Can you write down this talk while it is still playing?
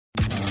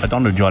I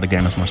don't enjoy the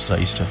game as much as I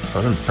used to.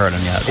 I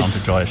don't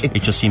enjoy it.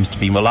 It just seems to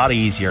be a lot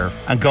easier,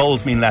 and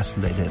goals mean less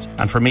than they did.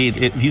 And for me,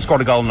 if you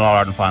scored a goal in the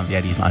All-Ireland final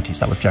in the 80s, 90s,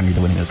 that was generally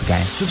the winning of the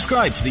game.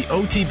 Subscribe to the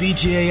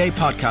OTBGAA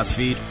podcast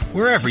feed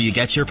wherever you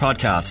get your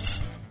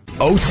podcasts.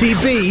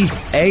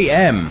 OTB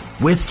AM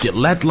with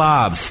Gillette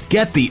Labs.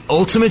 Get the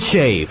ultimate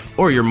shave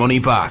or your money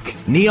back.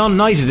 Neon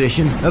Night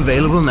Edition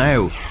available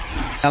now.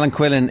 Alan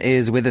Quinlan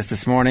is with us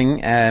this morning.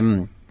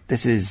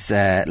 This is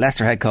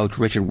Leicester head coach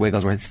Richard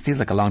Wigglesworth. It feels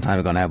like a long time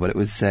ago now, but it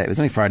was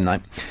only Friday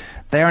night.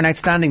 They are an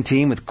outstanding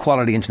team with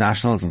quality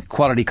internationals and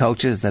quality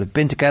coaches that have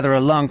been together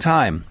a long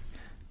time.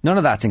 None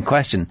of that's in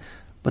question,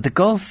 but the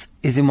gulf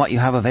is in what you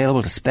have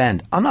available to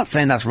spend. I'm not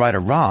saying that's right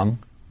or wrong.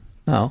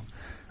 No,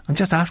 I'm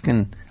just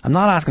asking. I'm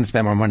not asking to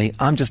spend more money.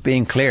 I'm just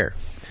being clear.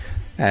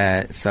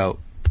 So,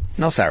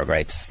 no sour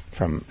grapes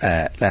from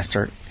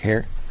Leicester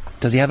here.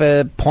 Does he have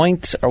a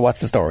point, or what's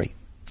the story?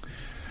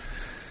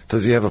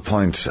 Does he have a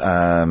point?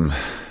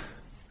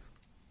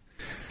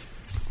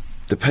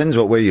 Depends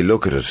what way you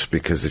look at it,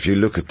 because if you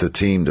look at the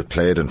team that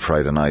played on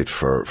Friday night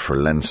for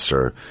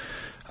Leinster,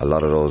 a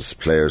lot of those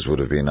players would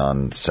have been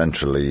on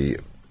central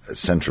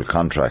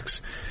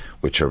contracts,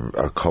 which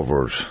are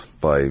covered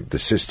by the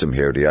system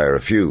here. The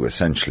IRFU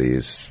essentially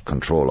is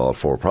control all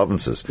four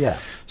provinces. Yeah.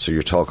 So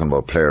you're talking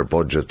about player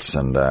budgets,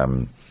 and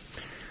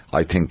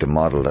I think the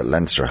model that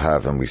Leinster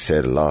have, and we say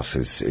it a lot,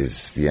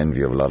 is the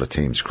envy of a lot of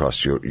teams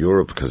across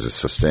Europe, because it's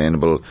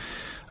sustainable,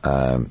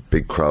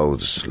 big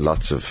crowds,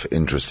 lots of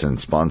interest in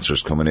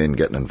sponsors coming in,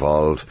 getting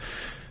involved,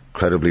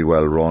 incredibly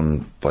well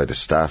run by the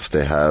staff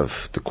they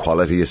have, the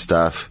quality of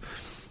staff.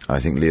 I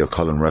think Leo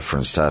Cullen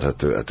referenced that at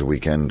the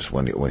weekend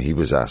when he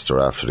was asked, or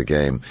after the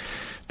game,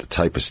 the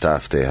type of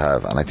staff they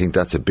have, and I think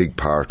that's a big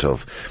part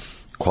of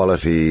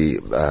quality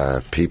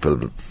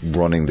people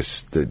running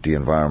the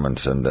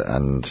environment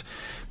and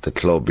the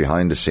club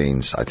behind the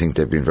scenes. I think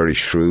they've been very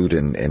shrewd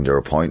in their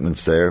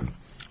appointments there,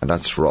 and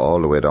that's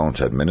all the way down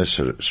to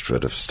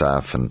administrative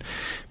staff and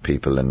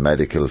people in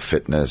medical,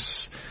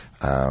 fitness,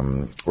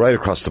 right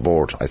across the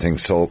board, I think.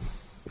 So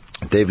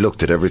they've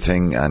looked at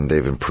everything and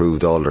they've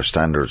improved all their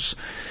standards,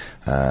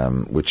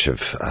 which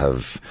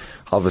have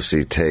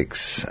obviously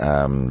takes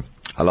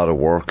a lot of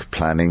work,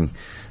 planning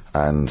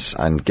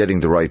and getting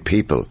the right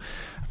people.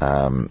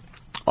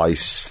 I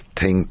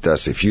think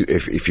that if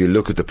you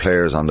look at the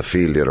players on the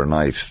field the other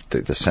night,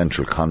 the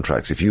central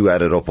contracts, if you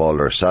added up all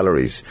their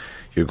salaries,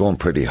 you're going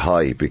pretty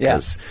high,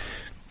 because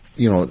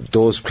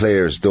those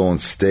players don't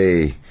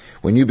stay.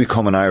 When you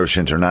become an Irish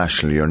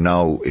international, you're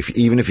now,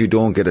 even if you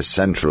don't get a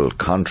central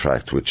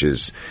contract, which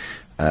is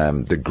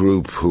the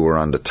group who are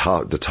on the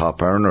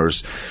top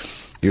earners,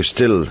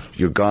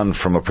 you're gone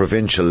from a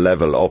provincial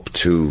level up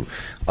to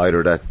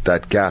either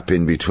that gap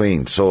in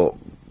between. So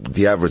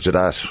the average of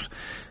that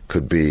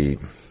could be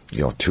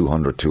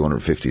 200,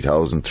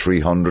 250,000,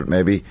 300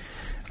 maybe,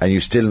 and you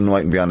still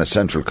mightn't be on a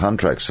central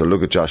contract. So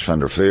look at Josh van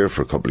der Fleer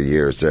for a couple of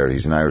years there.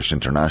 He's an Irish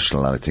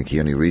international, and I think he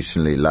only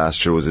recently,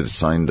 last year,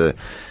 signed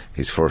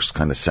his first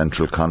kind of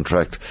central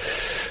contract.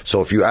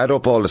 So if you add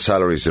up all the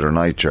salaries that are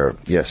night,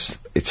 yes,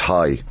 it's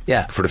high.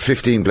 Yeah. For the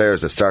 15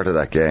 players that started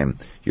that game,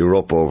 you're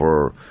up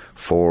over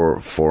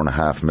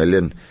 4.5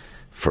 million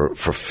for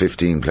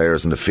 15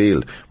 players in the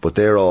field. But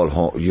they're all,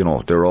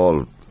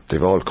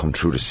 they've all come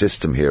through the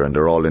system here, and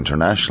they're all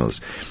internationals.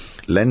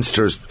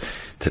 Leinster's,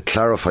 to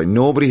clarify,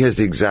 nobody has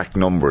the exact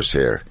numbers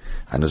here,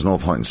 and there's no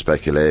point in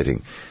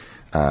speculating.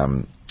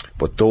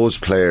 But those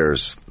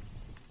players,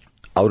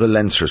 out of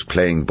Leinster's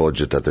playing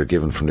budget that they're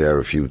given from the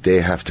IRFU,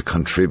 they have to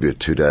contribute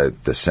to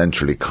the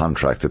centrally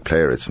contracted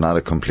player. It's not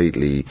a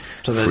completely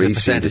free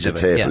seat at the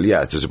table.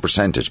 Yeah, there's a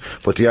percentage.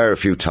 But the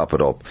IRFU top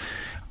it up.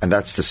 And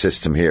that's the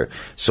system here.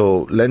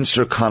 So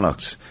Leinster,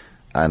 Connacht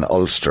and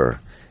Ulster,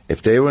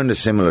 if they were in a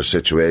similar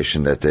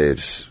situation that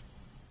they'd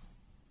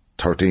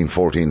 13,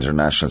 14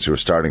 internationals who were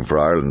starting for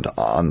Ireland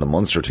on the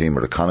Munster team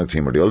or the Connacht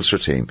team or the Ulster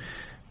team,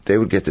 they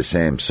would get the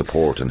same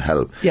support and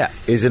help. Yeah.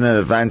 Is it an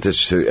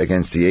advantage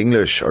against the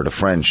English or the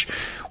French?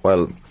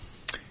 Well,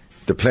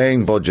 the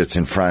playing budgets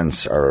in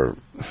France are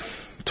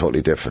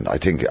totally different.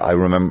 I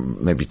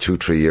remember maybe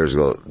 2-3 years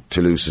ago,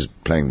 Toulouse's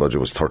playing budget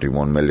was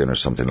 31 million or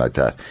something like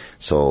that.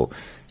 So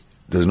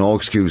there's no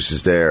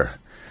excuses there.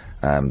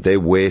 They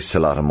waste a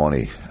lot of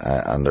money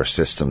on their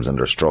systems and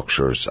their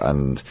structures,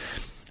 and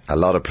a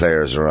lot of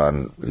players are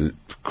on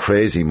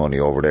crazy money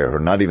over there who are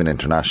not even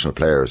international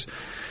players.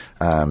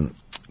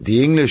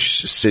 The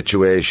English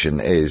situation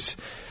is,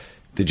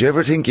 did you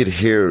ever think you'd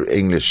hear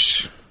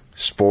English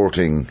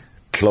sporting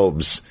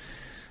clubs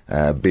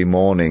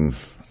bemoaning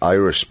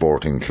Irish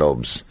sporting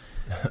clubs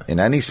in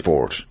any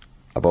sport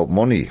about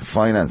money,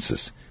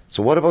 finances?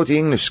 So what about the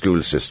English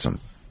school system?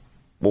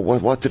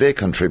 What do they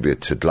contribute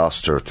to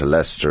Gloucester, to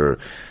Leicester,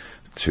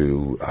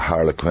 to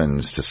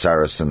Harlequins, to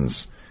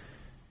Saracens?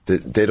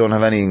 They don't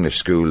have any English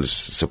schools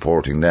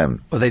supporting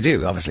them. Well, they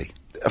do, obviously.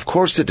 Of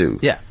course they do.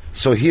 Yeah.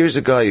 So here's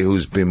a guy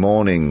who's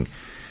bemoaning,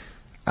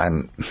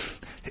 and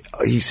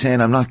he's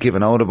saying, I'm not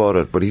giving out about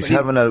it, but he's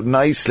having a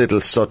nice little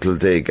subtle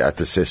dig at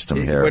the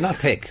system here. We're not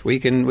thick. We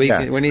can.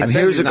 When and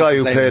here's a guy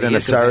who played in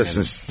a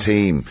Saracens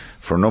team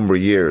for a number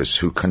of years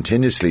who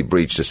continuously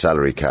breached the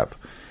salary cap.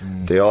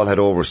 They all had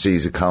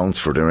overseas accounts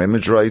for their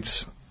image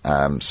rights.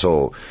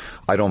 So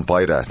I don't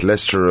buy that.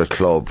 Leicester are a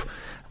club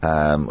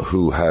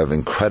who have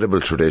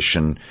incredible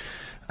tradition,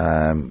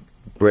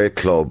 great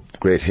club,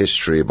 great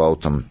history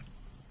about them.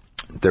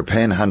 They're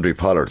paying Henry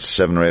Pollard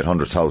 700,000 or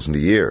 800,000 a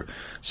year.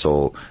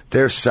 So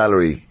their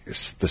salary,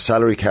 the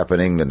salary cap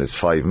in England is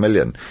 5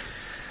 million,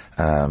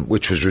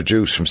 which was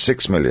reduced from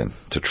 6 million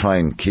to try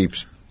and keep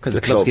the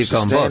club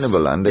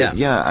sustainable. And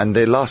and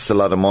they lost a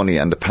lot of money,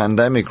 and the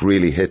pandemic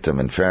really hit them,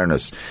 in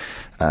fairness,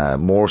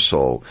 more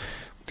so.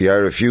 The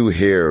IRFU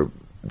here,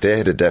 they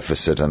had a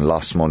deficit and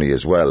lost money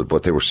as well,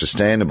 but they were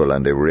sustainable,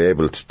 and they were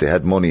able to, they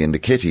had money in the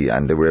kitty,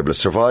 and they were able to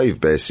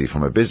survive basically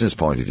from a business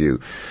point of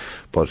view.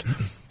 But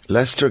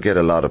Leicester get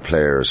a lot of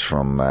players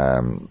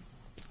from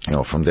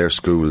from their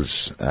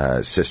schools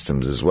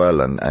systems as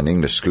well, and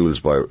English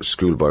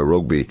schoolboy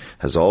rugby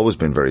has always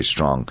been very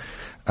strong.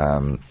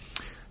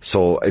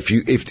 So I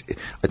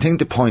think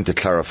the point to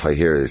clarify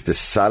here is the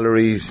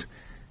salaries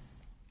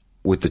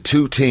with the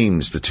two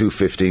teams, the two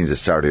 15s that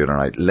started the other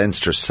night.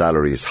 Leinster's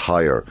salary is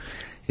higher.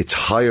 It's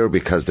higher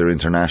because they're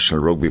international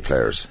rugby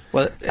players.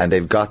 Well, and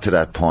they've got to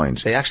that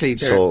point.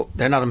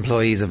 They're not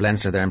employees of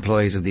Leinster, they're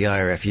employees of the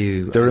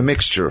IRFU. They're a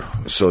mixture.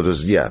 So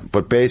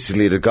but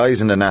basically the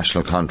guys in the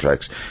national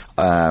contracts,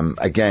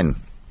 again,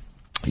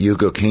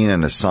 Hugo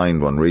Quinlan has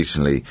signed one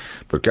recently,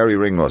 but Gary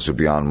Ringrose would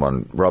be on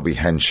one, Robbie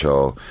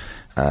Henshaw,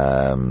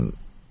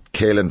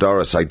 Caelan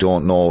Doris, I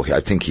don't know.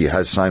 I think he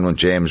has signed one,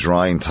 James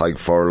Ryan, Tyke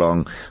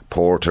Furlong,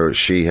 Porter,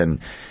 Sheehan.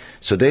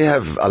 So they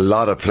have a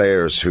lot of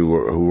players who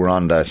were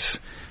on that.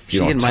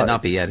 Sheehan might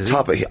not be yet, is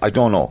he? I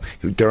don't know.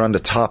 They're on the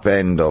top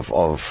end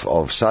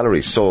of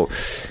salary. So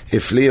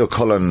if Leo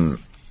Cullen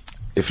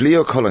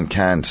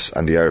can't,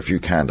 and the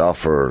RFU can't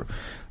offer,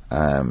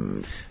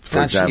 Dan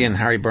Sheehan,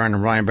 Harry Byrne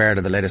and Ryan Baird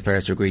are the latest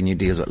players to agree new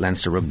deals with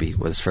Leinster Rugby.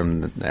 Was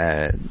from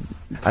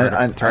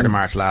 3rd of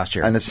March last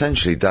year. And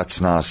essentially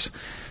that's not...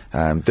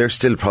 they're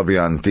still probably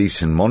on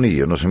decent money,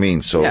 you know what I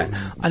mean? So,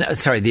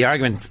 the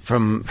argument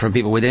from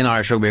people within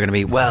Irish rugby are going to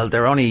be, well,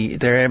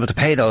 they're able to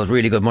pay those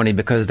really good money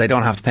because they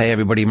don't have to pay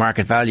everybody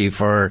market value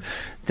for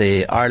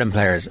the Ireland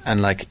players.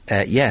 And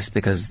yes,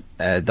 because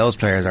those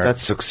players are...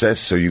 That's success,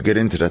 so you get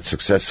into that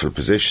successful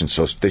position,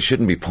 so they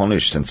shouldn't be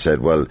punished and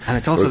said, well... And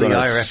it's also the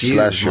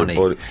IRFU's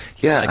money.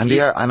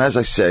 And as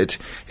I said,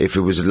 if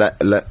it was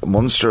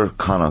Munster,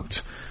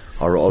 Connacht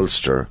or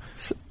Ulster...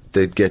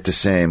 they'd get the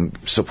same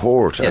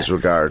support as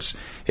regards.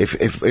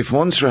 If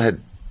Munster had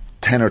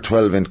 10 or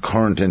 12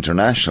 current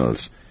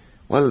internationals,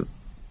 well,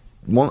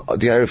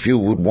 the IRFU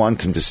would want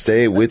them to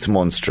stay with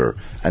Munster,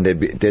 and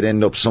they'd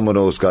end up some of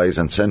those guys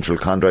on central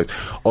contracts,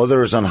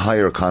 others on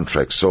higher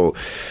contracts. So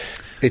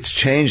it's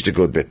changed a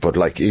good bit, but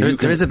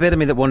there is a bit of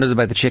me that wonders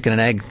about the chicken and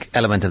egg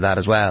element of that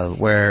as well,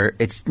 where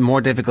it's more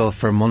difficult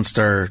for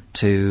Munster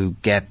to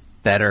get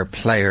better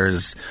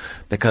players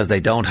because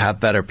they don't have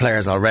better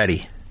players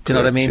already. Do you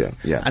know what I mean?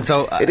 Yeah. And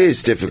so it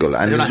is difficult.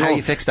 And I don't know how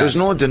you fix that. There's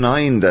no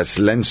denying that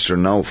Leinster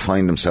now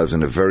find themselves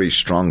in a very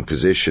strong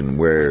position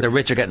where... The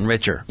rich are getting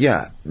richer.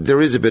 Yeah,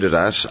 there is a bit of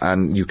that,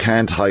 and you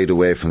can't hide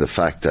away from the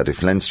fact that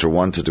if Leinster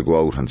wanted to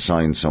go out and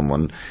sign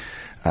someone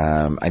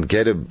and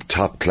get a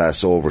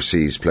top-class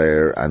overseas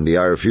player, and the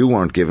IRFU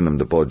weren't giving them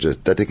the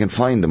budget, that they can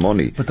find the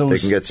money. They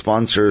can get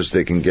sponsors,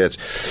 they can get,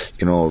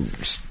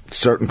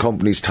 certain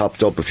companies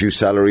topped up a few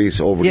salaries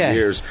over the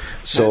years.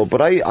 So,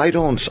 but I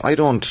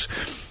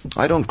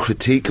don't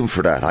critique them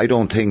for that. I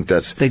don't think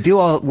that they do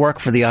all work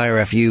for the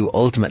IRFU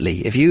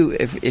ultimately. If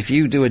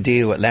you do a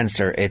deal with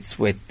Leinster, it's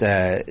with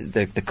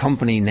the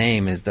company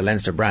name is the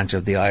Leinster branch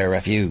of the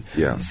IRFU.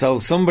 Yeah. So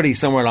somebody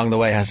somewhere along the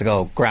way has to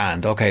go,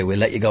 grand, okay, we'll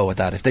let you go with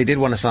that. If they did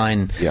want to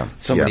sign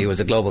somebody who was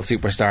a global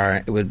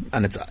superstar,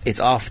 and it's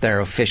off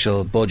their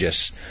official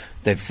budget,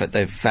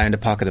 they've found a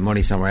pocket of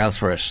money somewhere else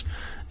for it.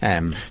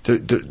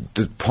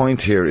 The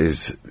point here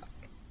is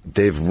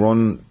they've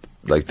run.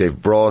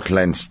 They've brought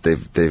Leinster,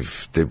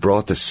 they've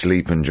brought the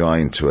sleeping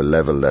giant to a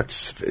level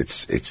that's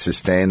it's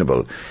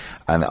sustainable,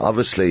 and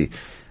obviously,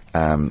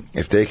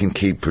 if they can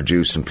keep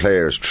producing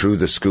players through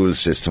the school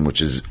system,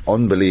 which is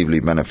unbelievably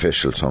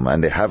beneficial to them,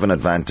 and they have an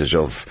advantage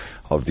of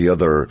the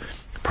other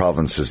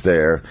provinces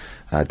there.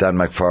 Dan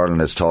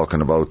McFarlane is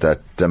talking about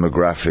that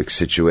demographic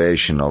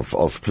situation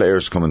of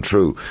players coming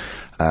through.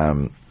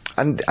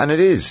 And it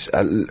is,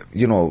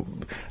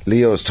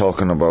 Leo's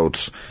talking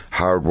about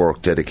hard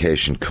work,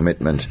 dedication,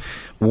 commitment.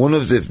 One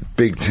of the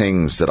big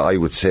things that I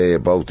would say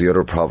about the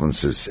other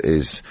provinces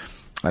is,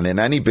 and in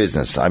any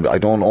business, I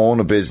don't own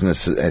a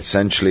business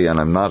essentially, and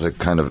I'm not a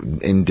kind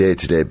of in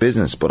day-to-day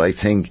business, but I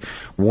think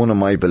one of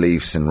my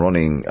beliefs in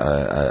running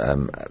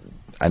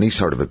any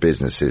sort of a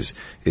business is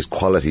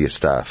quality of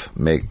staff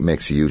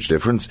makes a huge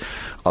difference.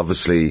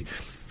 Obviously,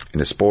 in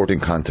a sporting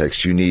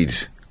context, you need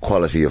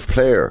quality of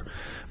player.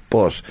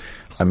 But,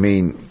 I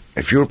mean,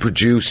 if you're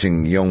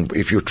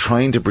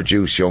trying to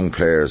produce young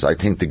players, I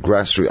think the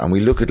grassroots, and we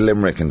look at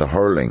Limerick and the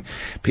hurling,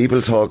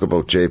 people talk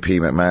about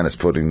JP McManus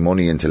putting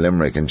money into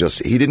Limerick and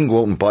he didn't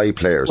go out and buy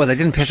players. Well, they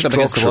didn't piss it up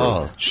against the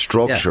wall.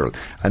 Structural.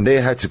 And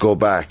they had to go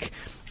back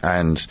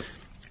and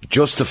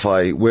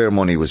justify where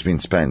money was being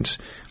spent,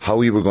 how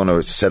we were going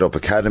to set up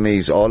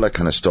academies, all that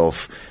kind of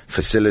stuff,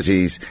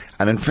 facilities.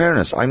 And in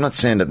fairness, I'm not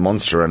saying that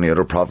Munster or any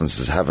other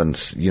provinces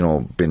haven't,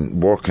 been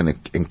working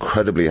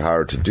incredibly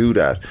hard to do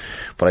that.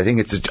 But I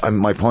think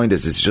my point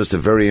is, it's just a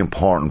very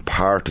important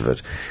part of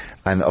it.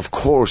 And of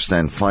course,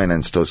 then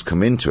finance does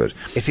come into it.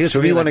 It feels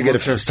to me like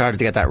Munster have started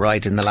to get that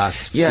right in the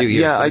last few years.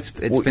 Yeah, it's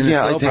been a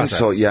slow I think process.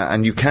 so. Yeah,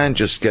 and you can't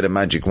just get a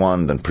magic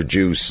wand and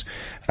produce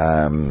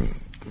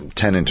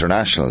 10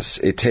 internationals.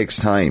 It takes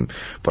time,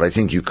 but I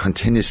think you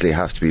continuously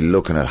have to be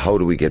looking at how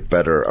do we get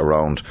better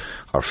around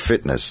our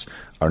fitness,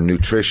 our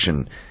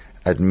nutrition,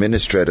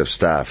 administrative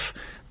staff,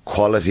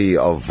 quality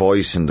of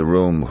voice in the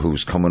room,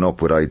 who's coming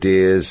up with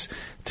ideas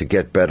to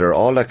get better.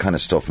 All that kind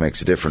of stuff makes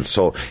a difference.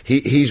 So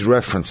he's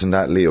referencing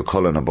that, Leo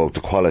Cullen, about the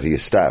quality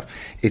of staff.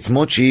 It's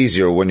much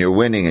easier when you're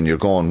winning and you're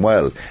going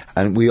well,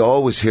 and we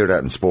always hear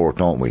that in sport,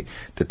 don't we?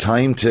 The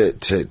time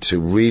to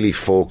really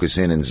focus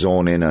in and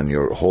zone in on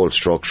your whole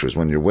structures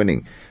when you're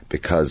winning,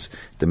 because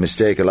the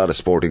mistake a lot of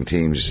sporting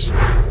teams...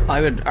 I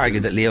would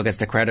argue that Leo gets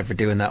the credit for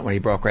doing that when he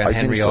brought Graham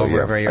Henry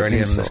over very early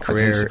in his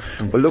career.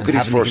 Well, look at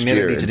his first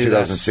year in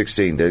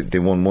 2016. They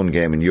won one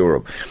game in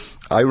Europe.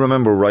 I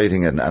remember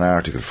writing an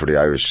article for the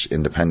Irish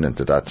Independent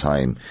at that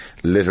time,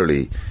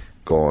 literally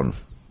going,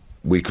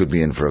 we could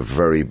be in for a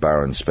very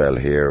barren spell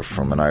here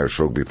from an Irish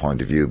rugby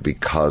point of view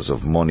because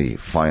of money,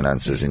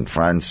 finances in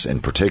France in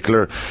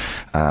particular.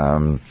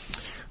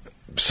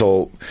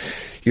 So,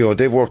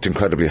 they've worked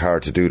incredibly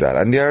hard to do that.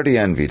 And they are the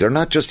envy. They're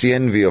not just the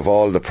envy of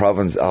all the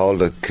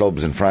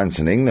clubs in France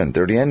and England.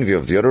 They're the envy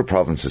of the other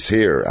provinces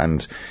here.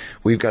 And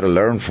we've got to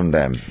learn from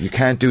them. You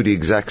can't do the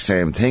exact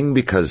same thing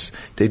because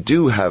they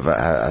do have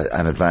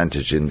an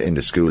advantage in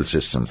the school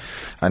system.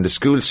 And the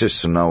school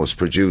system now is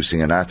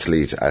producing an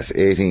athlete at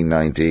 18,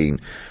 19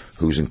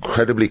 who's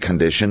incredibly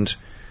conditioned.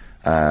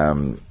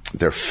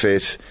 They're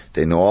fit.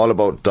 They know all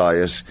about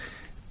diet.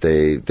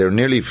 They're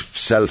nearly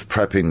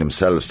self-prepping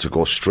themselves to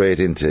go straight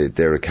into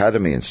their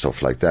academy and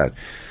stuff like that.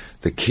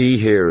 The key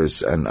here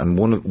is, and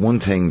one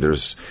thing,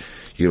 there's,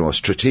 a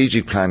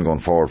strategic plan going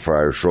forward for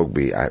Irish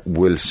rugby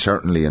will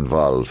certainly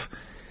involve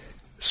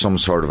some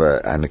sort of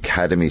an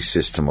academy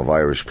system of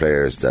Irish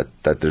players, that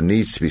there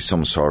needs to be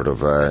some sort of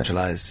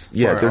centralised.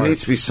 Yeah, there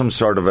needs to be some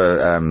sort of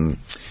a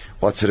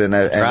what's it in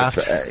a draft?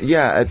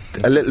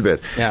 A little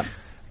bit. Yeah,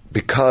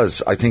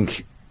 because I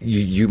think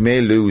you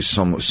may lose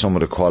some of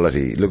the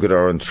quality. Look at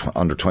our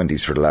under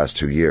 20s for the last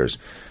 2 years,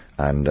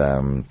 and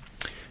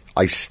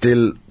I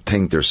still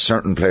think there's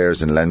certain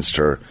players in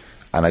Leinster,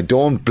 and I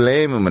don't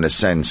blame them in a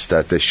sense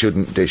that they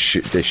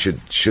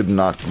should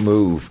not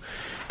move.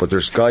 But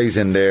there's guys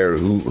in there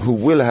who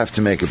will have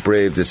to make a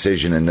brave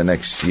decision in the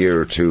next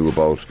year or two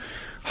about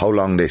how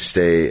long they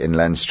stay in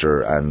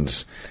Leinster. And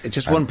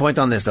just one point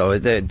on this though,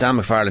 the Dan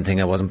McFarlane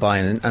thing I wasn't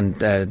buying, and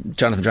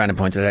Jonathan Drennan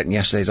pointed out in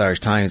yesterday's Irish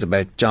Times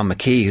about John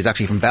McKee, who's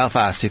actually from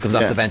Belfast, who comes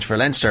off the bench for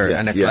Leinster,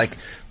 and it's like,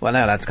 well,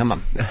 now lads, come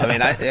on. I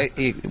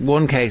mean,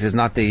 one case is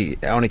not the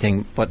only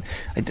thing, but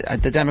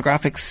the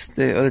demographics,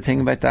 the other thing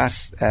about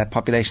that,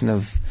 population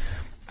of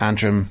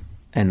Antrim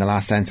in the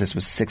last census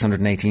was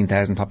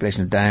 618,000,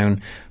 population of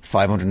Down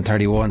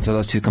 531, so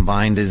those two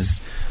combined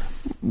is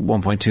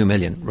 1.2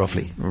 million,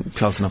 roughly,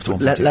 close enough to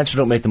 1.2. Leinster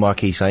don't make the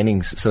marquee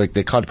signings, so like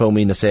the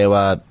Contapone,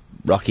 Nasewa,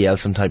 Rocky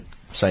Elson type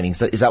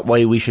signings. Is that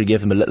why we should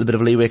give them a little bit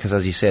of leeway? Because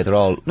as you say, they're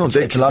all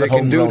they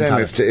can do them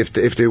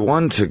if they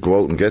want to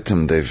go out and get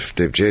them. They've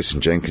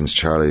Jason Jenkins,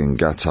 Charlie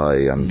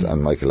Ngatai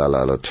and Michael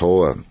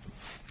Alatoa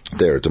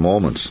there at the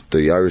moment.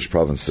 The Irish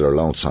provinces are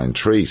allowed to sign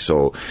 3,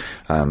 so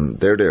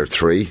they're there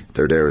 3.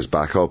 They're there as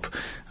backup.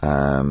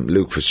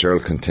 Luke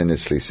Fitzgerald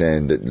continuously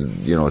saying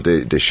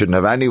that they shouldn't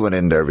have anyone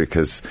in there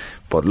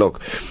but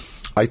look,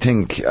 I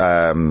think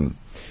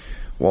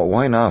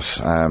why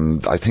not?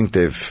 I think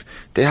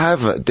they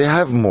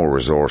have more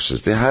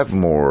resources. They have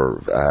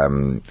more.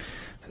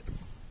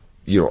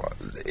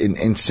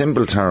 In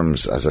simple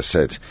terms, as I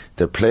said,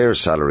 their player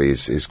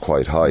salaries is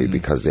quite high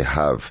because they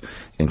have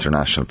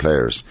international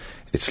players.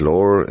 It's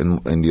lower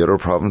in the other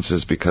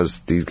provinces because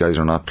these guys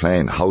are not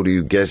playing. How do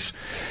you get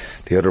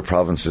the other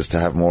provinces to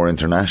have more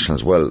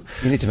internationals? Well,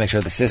 you need to make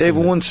sure the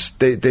system.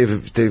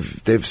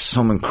 They've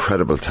some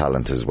incredible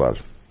talent as well.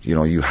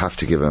 You have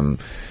to give them.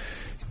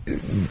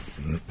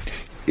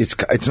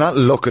 It's not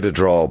luck of the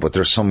draw, but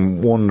there's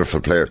some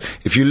wonderful players.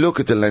 If you look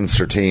at the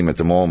Leinster team at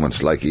the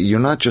moment, like, you're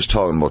not just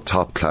talking about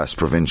top class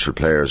provincial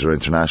players or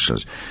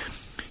internationals.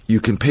 You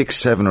can pick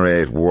 7 or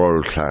 8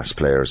 world class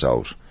players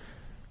out.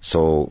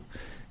 So,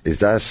 is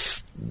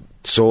that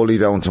solely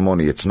down to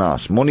money? It's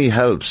not. Money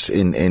helps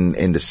in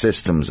the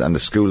systems, and the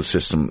school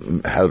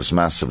system helps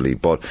massively,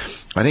 but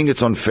I think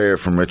it's unfair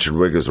from Richard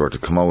Wigglesworth to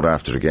come out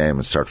after the game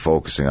and start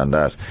focusing on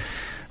that.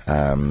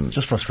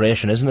 Just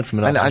frustration, isn't it? From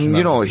an and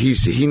he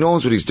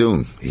knows what he's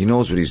doing. He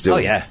knows what he's doing. Oh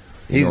yeah.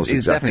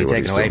 He's definitely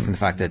taken away from the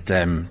fact that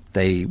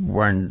they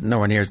weren't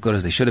nowhere near as good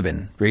as they should have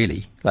been,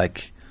 really.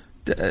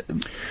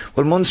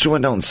 Well, Munster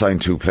went out and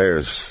signed 2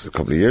 players a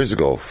couple of years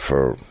ago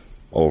for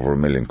over £1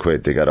 million.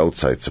 They got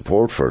outside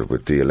support for it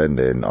with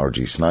Dialende and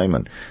RG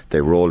Snyman.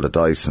 They rolled the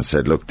dice and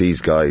said, look,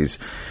 these guys,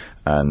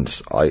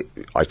 and I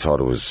thought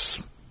it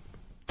was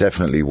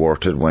definitely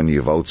worth it when you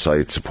have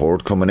outside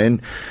support coming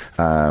in.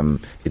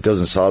 It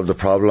doesn't solve the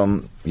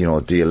problem.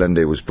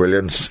 Dialende was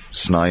brilliant.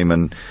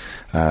 Snyman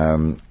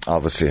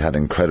obviously had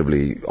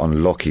incredibly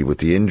unlucky with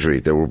the injury.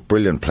 They were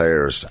brilliant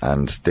players,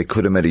 and they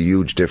could have made a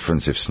huge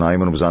difference if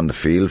Snyman was on the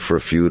field for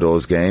a few of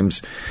those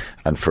games,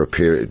 and for a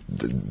period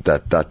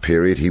that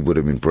period he would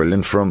have been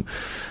brilliant for him.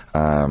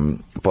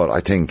 But I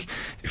think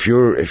if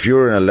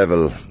you're in a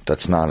level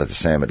that's not at the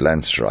same at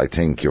Leinster, I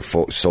think your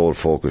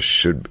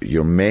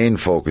your main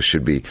focus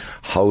should be,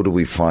 how do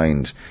we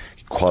find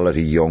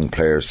quality young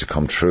players to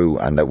come through,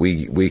 and that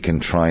we can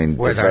try and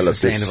develop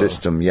this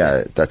system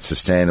that's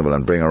sustainable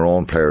and bring our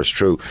own players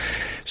through.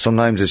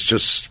 Sometimes it's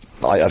just,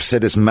 I've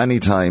said this many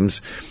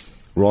times,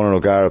 Ronan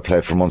O'Gara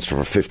played for Munster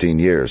for 15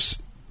 years.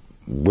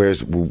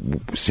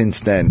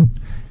 Since then,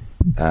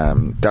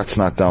 that's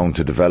not down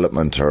to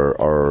development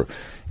or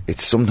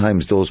it's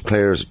sometimes those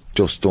players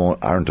just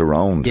aren't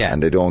around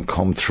and they don't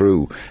come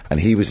through. And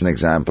he was an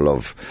example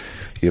of,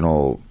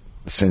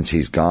 since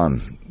he's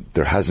gone,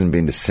 there hasn't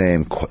been the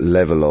same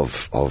level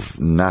of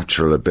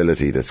natural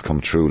ability that's come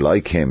through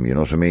like him, you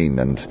know what I mean?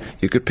 And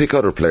you could pick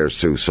other players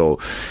too. So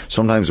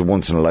sometimes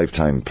once in a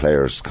lifetime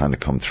players kind of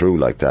come through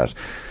like that.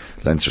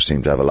 Leinster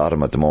seem to have a lot of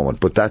them at the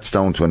moment, but that's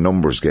down to a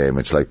numbers game.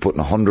 It's like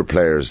putting 100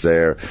 players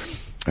there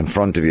in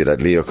front of you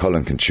that Leo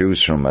Cullen can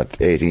choose from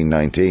at 18,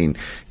 19.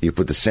 You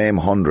put the same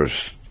 100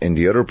 in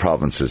the other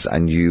provinces,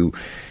 and you'll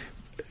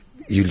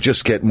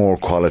just get more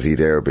quality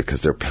there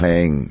because they're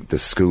playing. The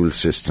school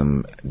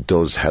system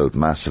does help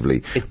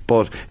massively,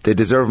 but they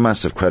deserve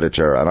massive credit,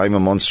 Ger. And I'm a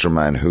Munster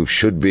man who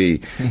should be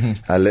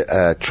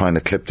trying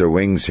to clip their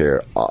wings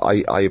here.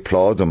 I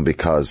applaud them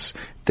because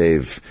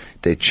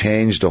they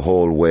changed the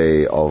whole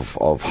way of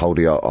how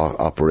the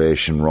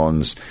operation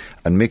runs,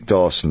 and Mick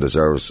Dawson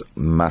deserves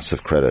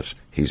massive credit.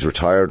 He's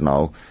retired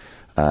now.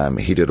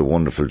 He did a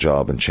wonderful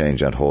job and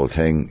changed that whole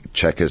thing.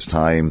 Check his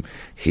time.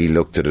 He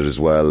looked at it as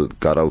well,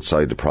 got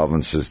outside the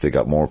provinces, they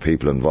got more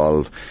people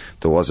involved.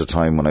 There was a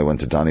time when I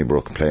went to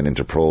Donnybrook playing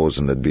Interpros,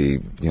 and there'd be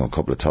a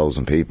couple of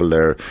thousand people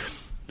there.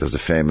 There's a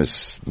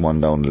famous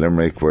one down in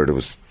Limerick where there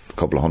was a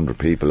couple of hundred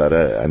people at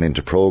an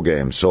Interpro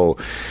game. So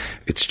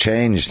it's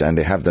changed, and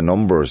they have the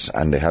numbers,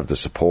 and they have the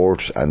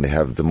support, and they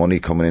have the money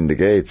coming in the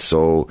gate.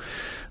 So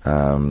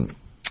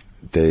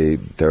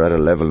they're at a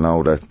level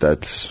now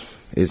that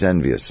is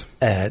envious.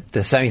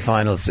 The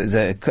semi-finals is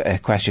a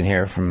question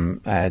here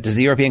from does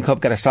the European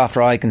Cup get a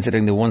softer eye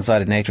considering the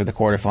one-sided nature of the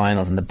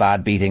quarter-finals and the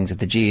bad beatings? If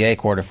the GAA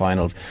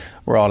quarter-finals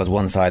were all as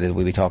one-sided,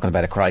 we'd be talking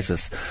about a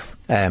crisis.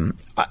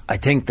 I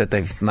think that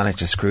they've managed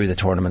to screw the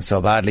tournament so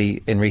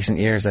badly in recent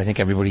years. I think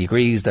everybody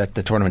agrees that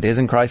the tournament is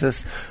in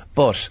crisis,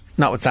 but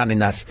notwithstanding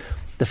that,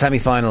 the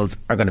semi-finals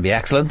are going to be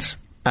excellent,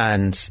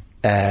 and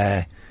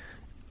we're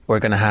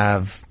going to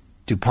have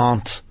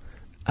DuPont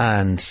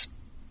and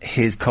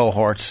his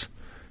cohort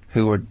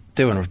who were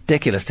doing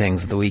ridiculous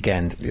things at the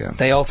weekend.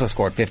 They also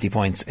scored 50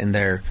 points in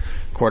their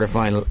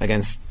quarter-final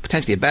against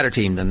potentially a better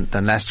team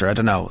than Leicester. I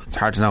don't know, it's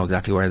hard to know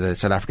exactly where the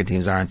South African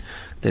teams are, and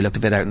they looked a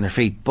bit out on their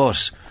feet,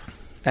 but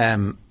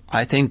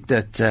I think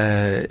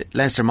that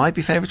Leinster might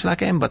be favourites for that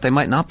game, but they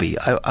might not be.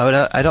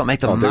 I don't make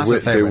them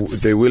massive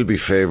favourites. They will be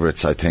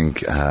favourites. I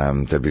think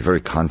they'll be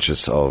very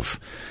conscious of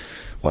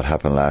what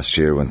happened last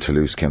year when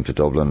Toulouse came to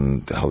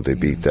Dublin, how they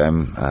beat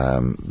them.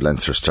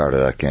 Leinster started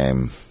that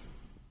game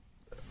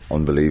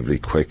unbelievably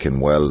quick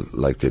and well,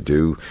 like they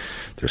do.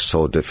 They're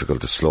so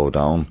difficult to slow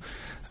down.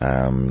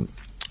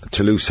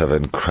 Toulouse have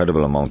an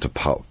incredible amount of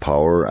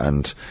power,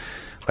 and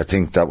I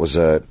think that was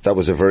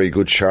a very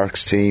good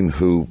Sharks team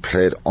who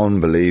played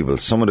unbelievable.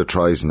 Some of the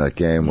tries in that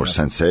game were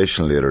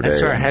sensational the other day.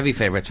 Leinster are heavy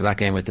favourites for that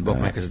game with the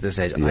bookmakers at this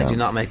stage. I do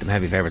not make them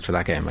heavy favourites for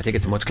that game. I think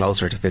it's much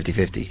closer to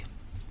 50-50.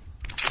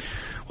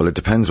 Well, it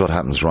depends what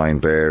happens. Ryan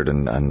Baird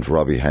and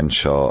Robbie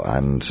Henshaw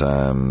and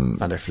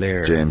Van der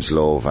Fleer, James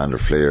Lowe, Van der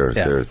Fleer.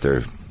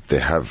 They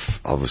have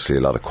obviously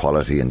a lot of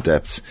quality and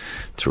depth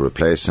to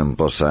replace him.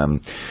 But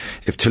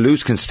if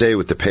Toulouse can stay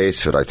with the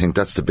pace of it, I think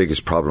that's the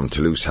biggest problem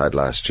Toulouse had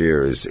last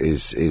year is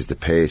the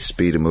pace,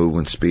 speed of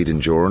movement, speed,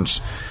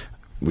 endurance.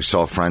 We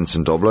saw France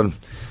and Dublin.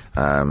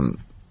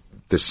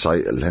 This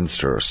side,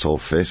 Leinster are so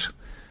fit.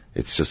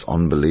 It's just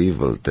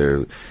unbelievable.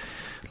 They're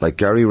like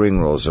Gary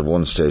Ringrose at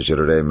one stage the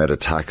other day made a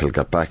tackle,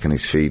 got back on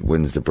his feet,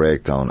 wins the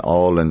breakdown.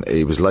 And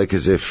it was like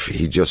as if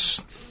it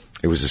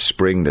was a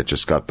spring that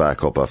just got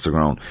back up off the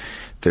ground.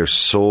 They're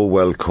so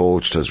well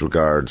coached as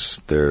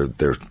regards their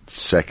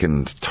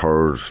second,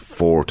 third,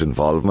 fourth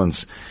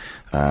involvements,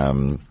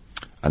 and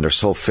they're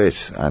so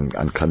fit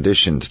and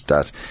conditioned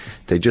that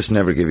they just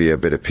never give you a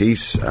bit of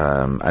peace.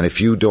 And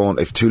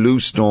if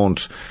Toulouse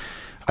don't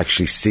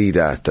actually see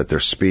that their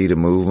speed of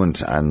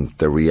movement and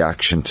their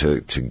reaction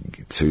to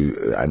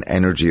an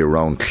energy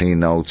around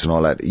clean outs and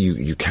all that,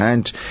 you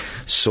can't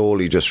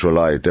solely just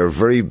rely. They're a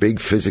very big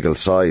physical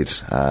side,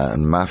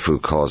 and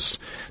Mafu caused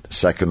the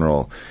second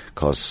row,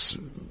 caused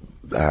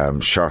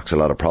Sharks a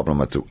lot of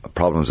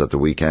problems at the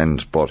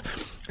weekend, but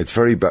it's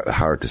very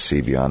hard to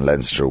see beyond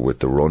Leinster with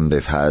the run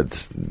they've had,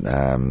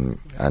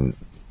 and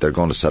they're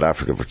going to South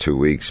Africa for 2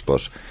 weeks.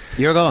 But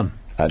you're going.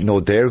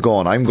 No, they're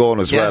going. I'm going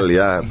as well.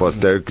 Yeah,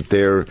 but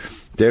they're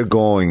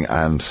going,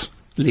 and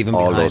leave them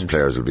all behind. Those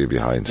players will be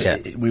behind. Yeah,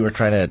 we were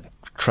trying to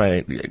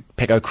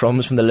pick out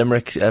crumbs from the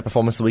Limerick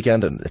performance the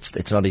weekend, and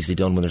it's not easily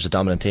done when there's a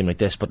dominant team like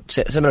this. But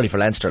similarly for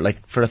Leinster,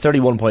 like for a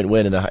 31-point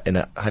win in a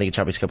Heineken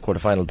Champions Cup quarter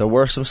final, there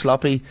were some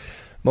sloppy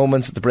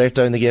moments at the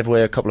breakdown. They gave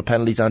away a couple of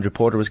penalties. Andrew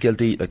Porter was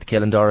guilty, like the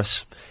Quinlan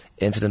Doris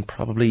incident.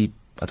 Probably,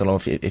 I don't know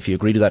if you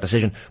agree to that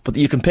decision, but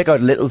you can pick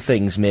out little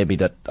things maybe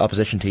that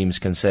opposition teams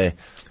can say,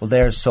 well,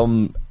 there's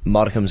some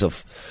modicums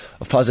of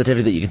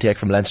positivity that you can take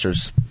from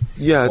Leinster's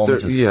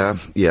performances.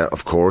 Yeah,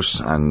 of course.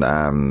 And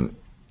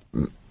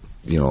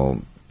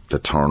the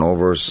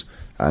turnovers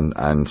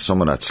and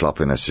some of that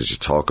sloppiness that you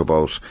talk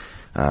about.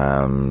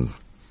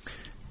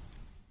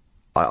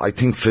 I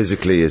think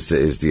physically is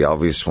the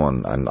obvious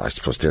one, and I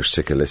suppose they're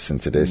sick of listening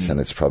to this, and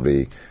it's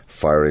probably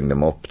firing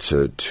them up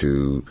to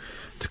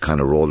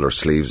kind of roll their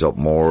sleeves up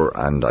more.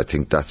 And I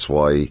think that's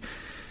why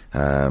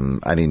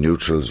any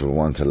neutrals will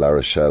want a La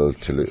Rochelle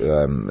to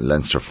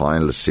Leinster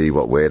final to see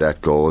what way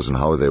that goes and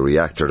how they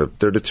react.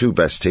 They're the two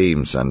best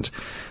teams, and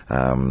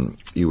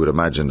you would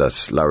imagine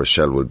that La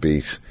Rochelle will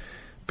beat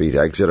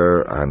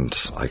Exeter, and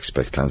I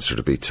expect Leinster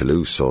to beat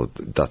Toulouse. So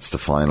that's the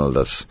final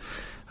that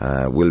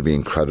will be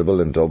incredible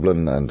in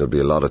Dublin, and there'll be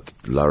a lot of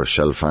La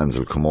Rochelle fans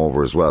will come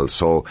over as well.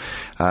 So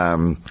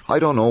I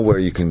don't know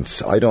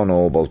I don't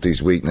know about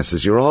these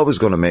weaknesses. You're always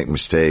going to make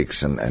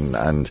mistakes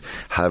and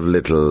have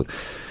little.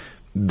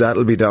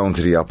 That'll be down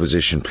to the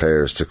opposition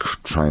players to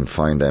try and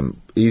find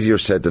them. Easier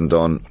said than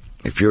done.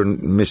 If your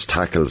missed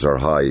tackles are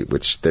high,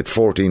 which they had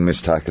 14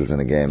 missed tackles in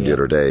a game the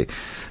other day,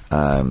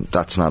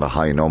 that's not a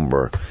high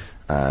number.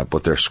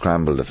 But their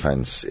scramble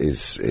defence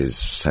is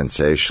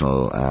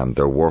sensational.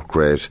 Their work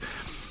rate.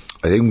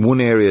 I think one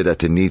area that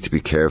they need to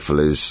be careful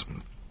is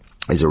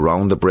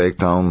around the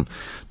breakdown,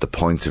 the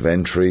points of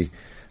entry.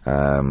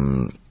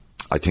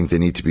 I think they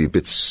need to be a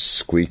bit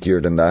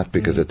squeakier than that,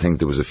 because I think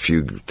there was a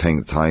few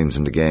times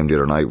in the game the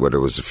other night where there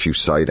was a few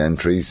side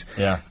entries,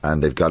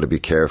 and they've got to be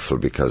careful,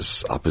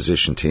 because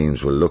opposition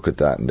teams will look at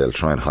that and they'll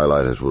try and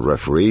highlight it with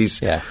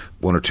referees.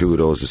 One or two of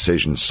those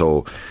decisions.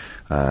 So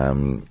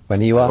when are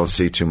you I off? don't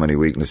see too many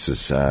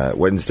weaknesses.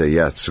 Wednesday,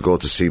 to go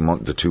to see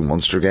the two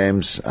Munster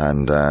games,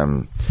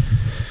 and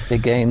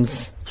big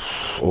games.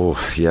 Oh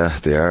yeah,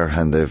 they are,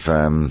 and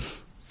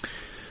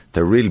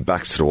they're real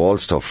backs to the wall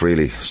stuff,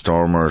 really.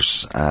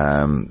 Stormers,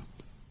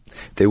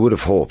 they would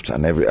have hoped,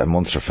 and every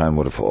Munster fan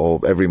would have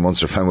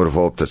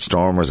hoped that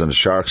Stormers and the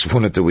Sharks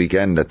won at the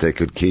weekend, that they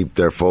could keep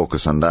their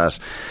focus on that.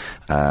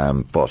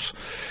 But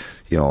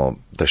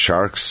the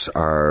Sharks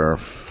are.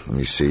 Let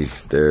me see.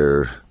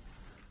 The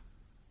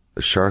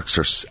Sharks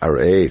are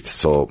 8th,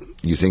 so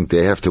you think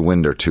they have to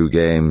win their 2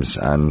 games,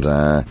 and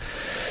the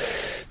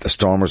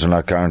Stormers are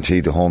not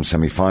guaranteed the home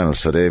semi-final,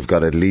 so they've got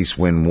to at least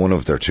win one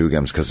of their 2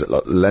 games, because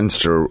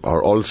Leinster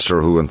or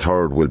Ulster, who in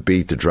third, will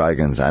beat the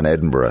Dragons and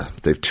Edinburgh.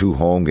 They've 2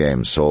 home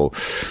games, so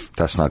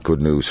that's not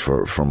good news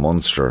for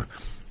Munster.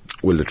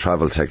 Will the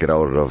travel take it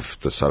out of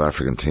the South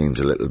African teams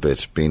a little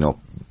bit, being up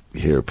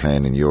here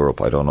playing in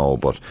Europe? I don't know,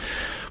 but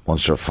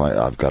Munster,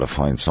 I've got to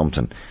find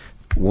something.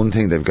 One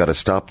thing they've got to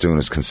stop doing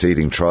is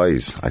conceding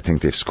tries. I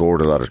think they've scored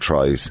a lot of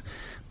tries,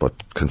 but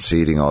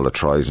conceding all the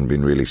tries and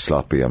being really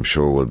sloppy, I'm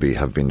sure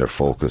have been their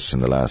focus in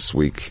the last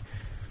week.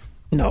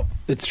 No,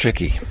 it's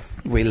tricky.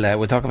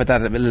 We'll talk about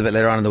that a little bit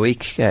later on in the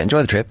week.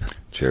 Enjoy the trip.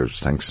 Cheers,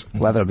 thanks.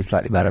 Weather will be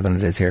slightly better than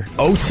it is here.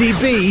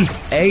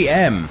 OTB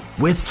AM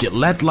with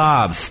Gillette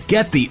Labs.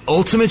 Get the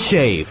ultimate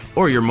shave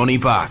or your money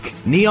back.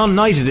 Neon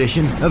Night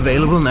Edition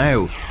available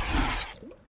now.